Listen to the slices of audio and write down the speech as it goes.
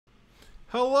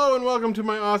Hello and welcome to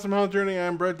my awesome health journey.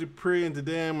 I'm Brett Dupree, and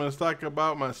today I'm going to talk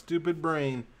about my stupid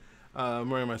brain. I'm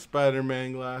wearing my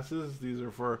Spider-Man glasses. These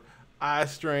are for eye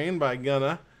strain by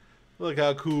Gunna. Look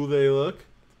how cool they look.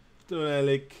 Don't I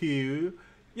look cute?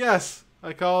 Yes,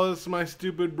 I call this my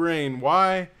stupid brain.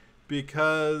 Why?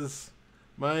 Because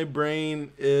my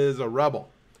brain is a rebel.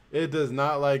 It does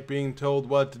not like being told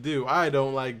what to do. I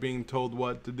don't like being told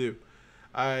what to do.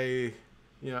 I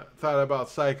thought about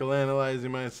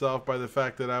psychoanalyzing myself by the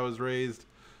fact that I was raised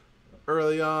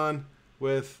early on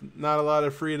with not a lot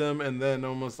of freedom and then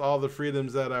almost all the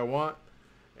freedoms that I want.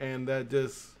 And that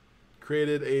just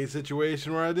created a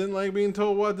situation where I didn't like being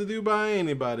told what to do by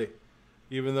anybody.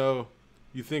 Even though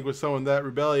you think with someone that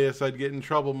rebellious I'd get in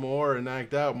trouble more and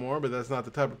act out more, but that's not the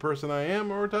type of person I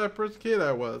am or type of kid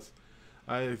I was.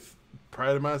 I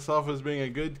prided myself as being a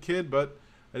good kid, but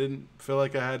I didn't feel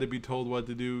like I had to be told what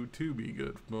to do to be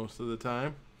good most of the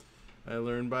time. I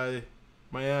learned by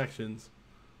my actions.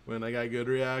 When I got good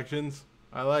reactions,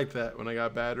 I liked that. When I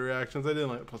got bad reactions, I didn't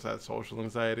like it. Plus, I had social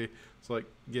anxiety, so like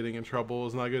getting in trouble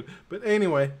was not good. But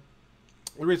anyway,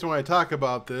 the reason why I talk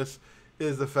about this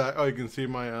is the fact. Oh, you can see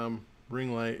my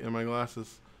ring light in my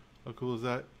glasses. How cool is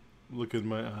that? Look at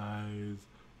my eyes.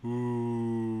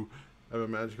 Ooh, I have a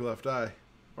magical left eye,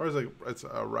 or is it's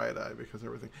a right eye because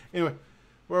everything. Anyway.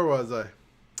 Where was I?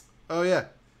 Oh yeah,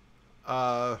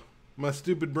 my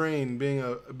stupid brain being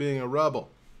a rebel.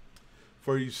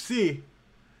 For you see,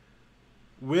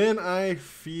 when I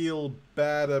feel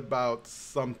bad about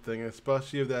something,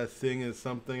 especially if that thing is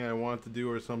something I want to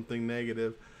do or something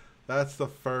negative, that's the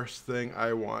first thing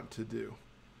I want to do.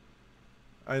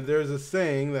 There's a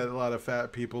saying that a lot of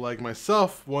fat people like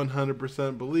myself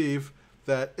 100% believe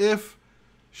that if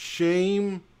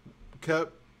shame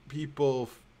got people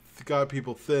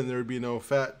thin, there would be no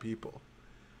fat people,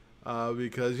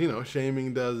 because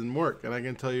shaming doesn't work. And I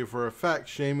can tell you for a fact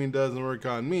shaming doesn't work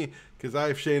on me, because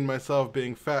I've shamed myself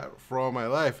being fat for all my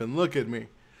life, and look at me.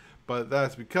 But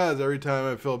that's because every time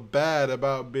I feel bad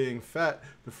about being fat,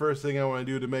 the first thing I want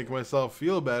to do to make myself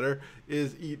feel better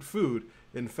is eat food.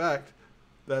 In fact,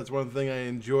 that's one thing I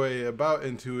enjoy about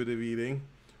intuitive eating,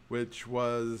 which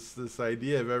was this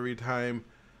idea of every time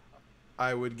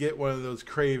I would get one of those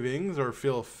cravings or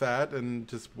feel fat and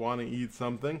just want to eat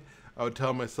something, I would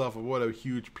tell myself what a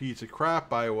huge piece of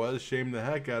crap I was, shame the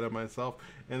heck out of myself,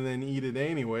 and then eat it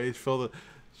anyways,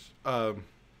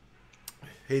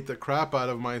 hate the crap out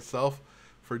of myself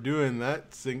for doing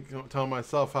that, tell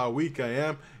myself how weak I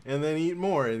am, and then eat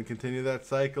more and continue that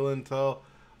cycle until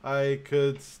I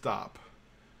could stop.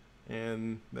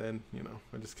 And then,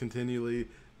 I just continually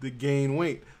to gain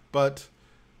weight. But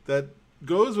that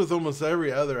goes with almost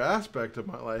every other aspect of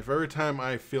my life. Every time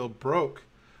I feel broke,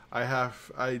 I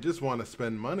just want to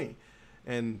spend money,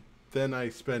 and then I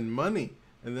spend money,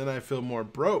 and then I feel more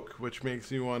broke, which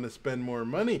makes me want to spend more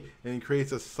money, and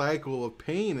creates a cycle of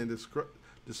pain and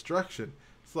destruction.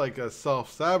 It's like a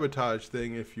self-sabotage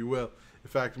thing, if you will. In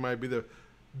fact, it might be the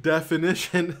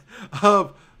definition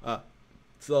of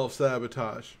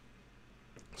self-sabotage.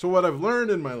 So what I've learned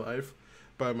in my life,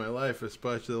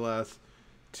 especially the last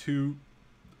 2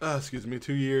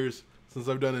 years since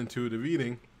I've done intuitive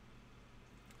eating,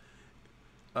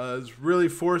 has really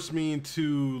forced me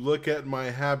to look at my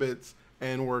habits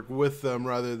and work with them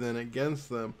rather than against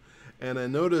them. And I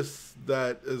noticed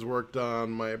that has worked on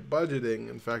my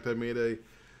budgeting. In fact, I made a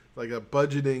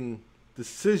budgeting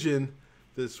decision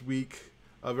this week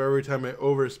of every time I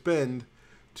overspend,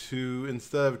 to,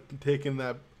 instead of taking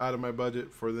that out of my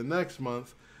budget for the next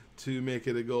month, to make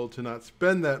it a goal to not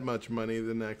spend that much money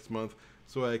the next month,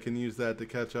 so I can use that to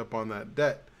catch up on that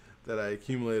debt that I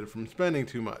accumulated from spending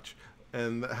too much.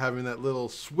 And having that little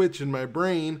switch in my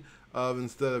brain of,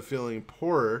 instead of feeling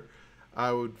poorer,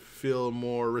 I would feel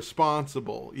more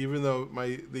responsible, even though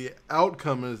the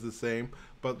outcome is the same,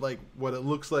 but like what it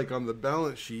looks like on the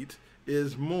balance sheet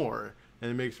is more. And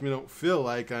it makes me not feel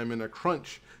like I'm in a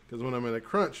crunch, because when I'm in a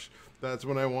crunch, that's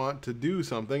when I want to do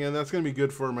something, and that's going to be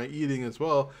good for my eating as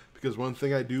well, because one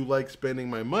thing I do like spending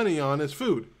my money on is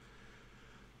food.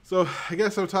 So I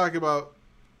guess I'm talking about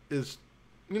is,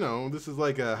 this is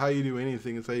like how you do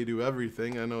anything is how you do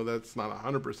everything. I know that's not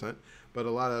 100%, but a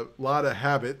lot of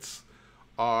habits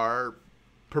are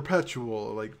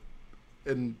perpetual,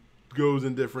 and goes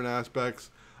in different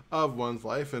aspects of one's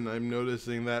life, and I'm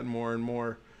noticing that more and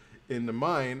more into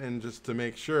mine. And just to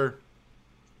make sure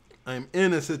I'm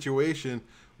in a situation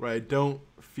where I don't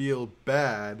feel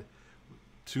bad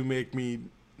to make me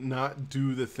not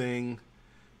do the thing,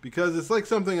 because it's like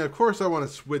something, of course I want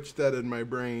to switch that in my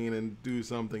brain and do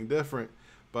something different,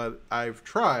 but I've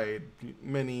tried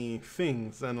many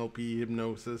things, NLP,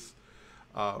 hypnosis,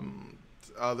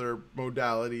 other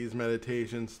modalities,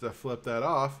 meditations to flip that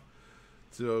off.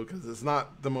 So, because it's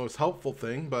not the most helpful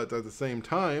thing, but at the same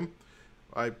time,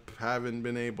 I haven't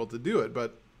been able to do it.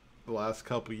 But the last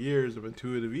couple years of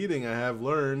intuitive eating, I have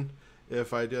learned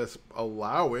if I just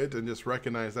allow it and just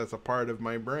recognize that's a part of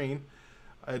my brain,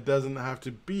 it doesn't have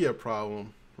to be a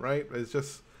problem, right? It's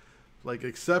just like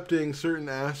accepting certain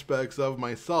aspects of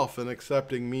myself and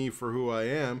accepting me for who I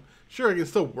am. Sure, I can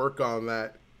still work on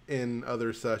that in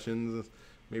other sessions,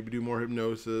 maybe do more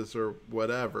hypnosis or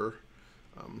whatever.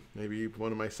 Maybe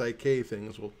one of my Psyche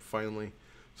things will finally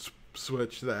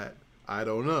switch that. I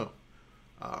don't know.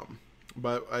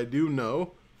 But I do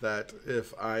know that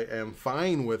if I am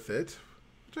fine with it,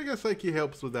 which I guess Psyche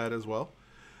helps with that as well,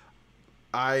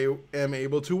 I am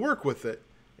able to work with it.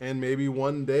 And maybe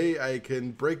one day I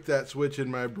can break that switch in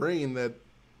my brain that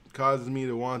causes me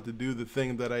to want to do the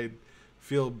thing that I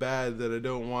feel bad that I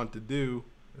don't want to do.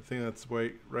 I think that's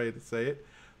right to say it.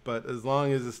 But as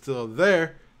long as it's still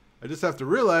there, I just have to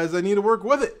realize I need to work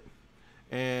with it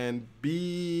and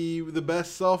be the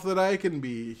best self that I can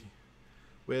be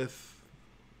with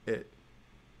it.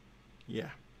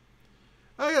 Yeah.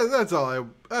 I guess that's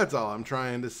all I'm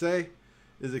trying to say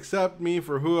is accept me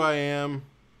for who I am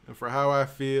and for how I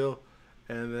feel,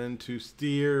 and then to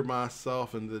steer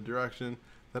myself in the direction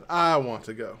that I want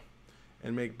to go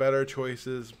and make better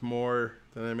choices more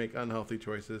than I make unhealthy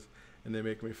choices, and they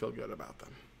make me feel good about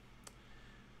them.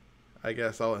 I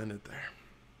guess I'll end it there.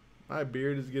 My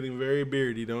beard is getting very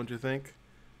beardy, don't you think?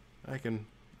 I can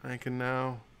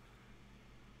now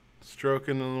stroke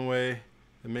it in a way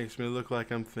that makes me look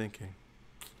like I'm thinking.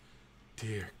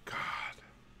 Dear God.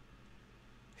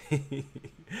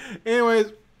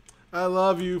 Anyways, I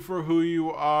love you for who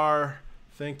you are.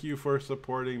 Thank you for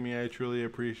supporting me. I truly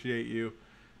appreciate you.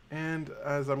 And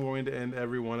as I'm going to end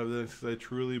every one of this, I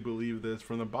truly believe this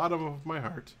from the bottom of my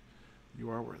heart, you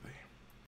are worthy.